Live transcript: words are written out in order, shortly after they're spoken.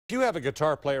If you have a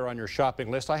guitar player on your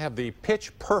shopping list, I have the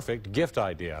pitch-perfect gift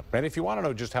idea. And if you want to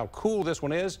know just how cool this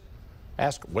one is,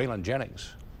 ask Waylon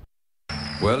Jennings.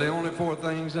 Well, the only four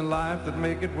things in life that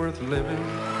make it worth living: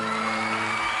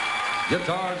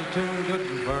 guitars are tuned good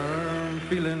and firm,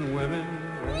 feeling women.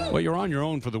 Well, you're on your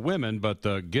own for the women, but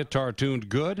the guitar tuned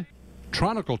good?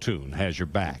 Tronical Tune has your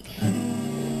back.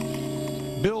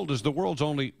 Billed as the world's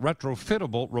only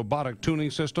retrofittable robotic tuning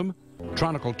system,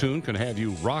 Tronical Tune can have you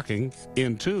rocking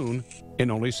in tune in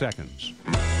only seconds.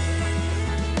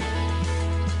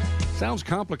 Sounds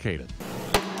complicated.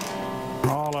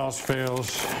 All else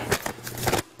fails,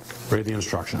 read the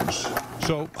instructions.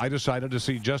 So I decided to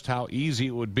see just how easy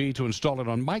it would be to install it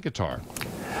on my guitar.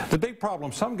 The big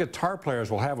problem some guitar players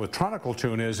will have with Tronical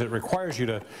Tune is it requires you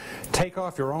to take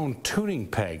off your own tuning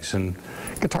pegs, and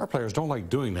guitar players don't like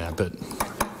doing that, but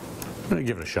I'm going to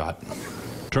give it a shot.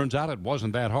 Turns out it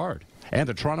wasn't that hard. And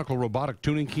the Tronical robotic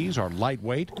tuning keys are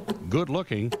lightweight,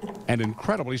 good-looking, and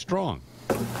incredibly strong.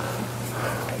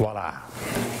 Voila.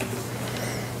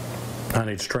 I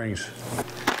need strings.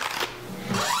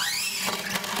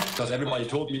 Because everybody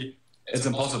told me it's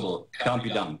impossible, can't be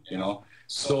done, you know.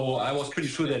 So I was pretty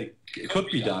sure that it could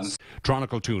be done.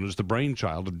 Tronical Tune is the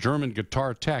brainchild of German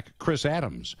guitar tech Chris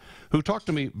Adams, who talked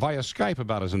to me via Skype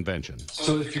about his invention.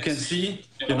 So if you can see,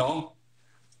 you know,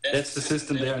 that's the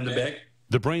system there in the back.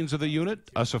 The brains of the unit,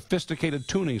 a sophisticated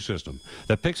tuning system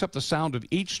that picks up the sound of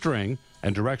each string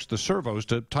and directs the servos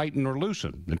to tighten or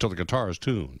loosen until the guitar is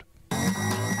tuned.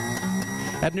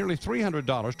 At nearly $300,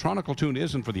 Tronical Tune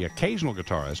isn't for the occasional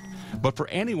guitarist, but for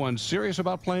anyone serious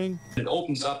about playing. It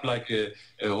opens up like a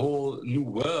whole new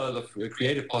world of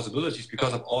creative possibilities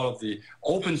because of all of the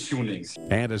open tunings.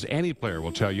 And as any player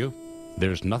will tell you,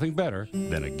 there's nothing better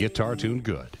than a guitar tuned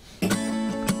good.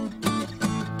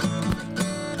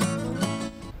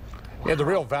 Yeah, the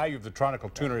real value of the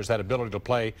Tronical Tuner is that ability to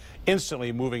play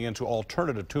instantly moving into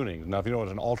alternative tuning. Now, if you know what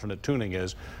an alternate tuning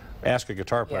is, ask a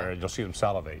guitar player and you'll see them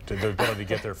salivate. The ability to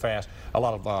get there fast. A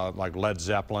lot of like Led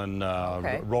Zeppelin,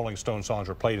 Rolling Stone songs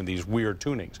are played in these weird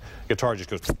tunings. Guitar just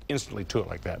goes instantly to it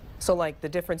like that. So like the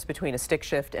difference between a stick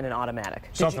shift and an automatic.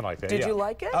 Something like that, Did you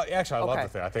like it? Actually, I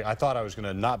love the thing. I thought I was going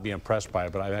to not be impressed by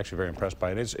it, but I'm actually very impressed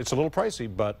by it. It's a little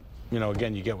pricey, but you know,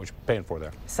 again, you get what you're paying for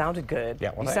there. Sounded good.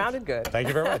 Yeah, well, you sounded good. Thank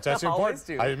you very much. That's important. Always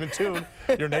do. I'm in tune.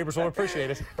 Your neighbors will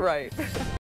appreciate it. Right.